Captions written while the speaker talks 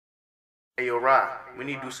Hey, yo, Rod, we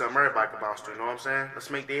need to do something everybody can bounce to, you know what I'm saying? Let's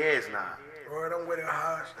make their heads nod. Alright, I'm with it,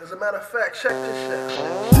 Hodge. As a matter of fact, check this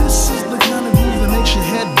shit. This is the kind of groove that makes your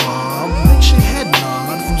head bob, makes your head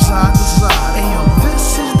nod from side to side. Hey yo,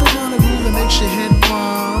 this is the kind of groove that makes your head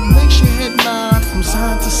bob, makes your head nod from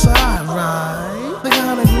side to side, right? The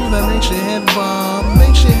kind of groove that makes your head bob,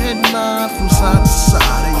 makes your head nod from side to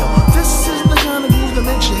side. Hey yo, this is the kind of groove that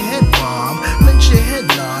makes your head bob, makes your head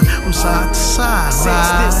nod from side to side,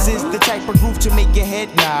 right? This is the type of groove to make your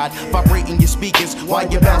head nod, vibrating your speakers while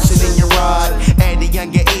you're bouncing in your ride. At a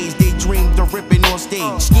younger age, they dreamed of ripping on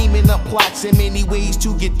stage, scheming up plots in many ways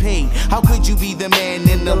to get paid. How could you be the man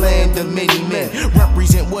in the land of many men?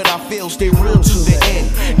 Represent what I feel, stay real to the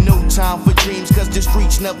end. No time for dreams, cause the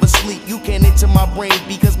streets never sleep. You can't enter my brain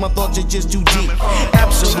because my thoughts are just too deep.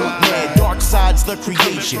 Absolute mad, dark side's the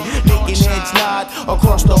creation, making heads nod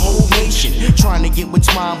across the whole nation. Trying to get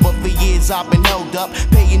what's mine, but for years I've been held up.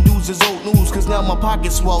 Paying dues is old news, cause now my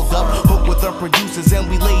pocket's swelled up. Hooked with the producers and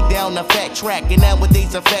we laid down a fat track. And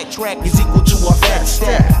nowadays a fat track is equal to a fat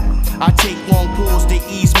stack. I take long pulls to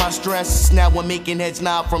ease my stress. Now we're making heads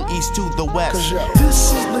nod from east to the west.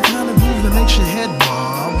 This is the kind of groove that makes your head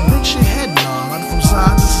bob, makes your head nod from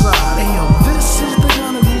side to side. Hey yo, this is the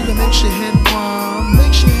kind of groove that makes your head bob,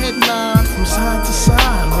 makes your head nod from side to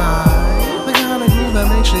side, right? The kind of groove that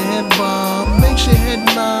makes your head bob, makes your head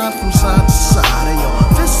nod from side to side. Hey yo,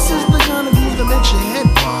 this is the kind of groove that makes your head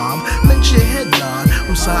bob, makes your head nod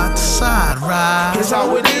from side to side, right? Here's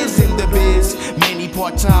how it is in the biz. Many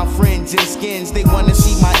part-time friends and skins, they wanna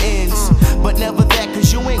see my ends, but never that,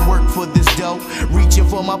 cause you ain't work for this dough. Reaching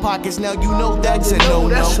for my pockets, now you know that's a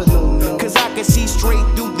no-no. Cause I can see straight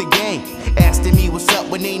through the game. Asking me what's up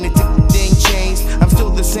when ain't a thing changed. I'm still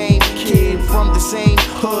the same kid from the same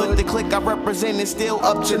hood. The clique I represent is still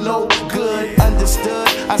up to no good. Understood,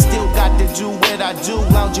 I still got to do what I do.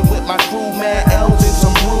 Lounging with my crew, mad L's and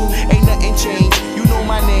some brew. Ain't nothing changed, you know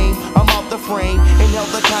my name. I'm out the frame, and held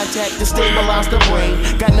the contact to stabilize the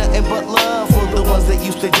brain. Got nothing but love for the ones that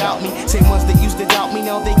used to doubt me. Same ones that used to doubt me,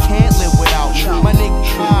 now they can't live without me. My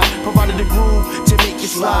nigga provided the groove to make it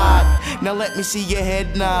slide. Now let me see your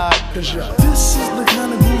head nod. This is the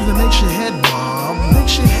kind of groove that makes your head bob,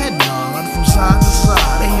 makes your head nod from side to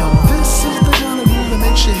side. Hey yo, this is the kind of groove that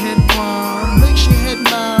makes your head bob, makes your head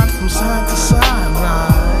nod from side to side,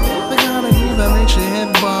 right? The kind of groove that makes your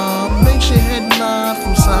head bob, makes your head nod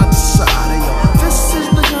from side to side. Hey yo, this is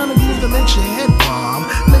the kind of groove that makes your head bob,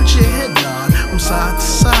 makes your head nod from side to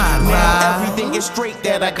side, right? Now everything is straight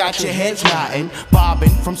that I got your heads nodding, bobbing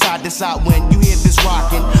from side to side when you hear this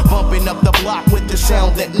rocking, bumping up the block with the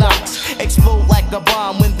sound that knocks, explode like a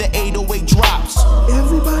bomb when the 808 drops.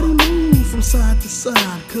 Everybody move from side to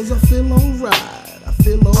side, cause I feel alright, I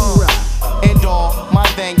feel alright. And all my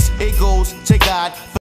thanks, it goes to God.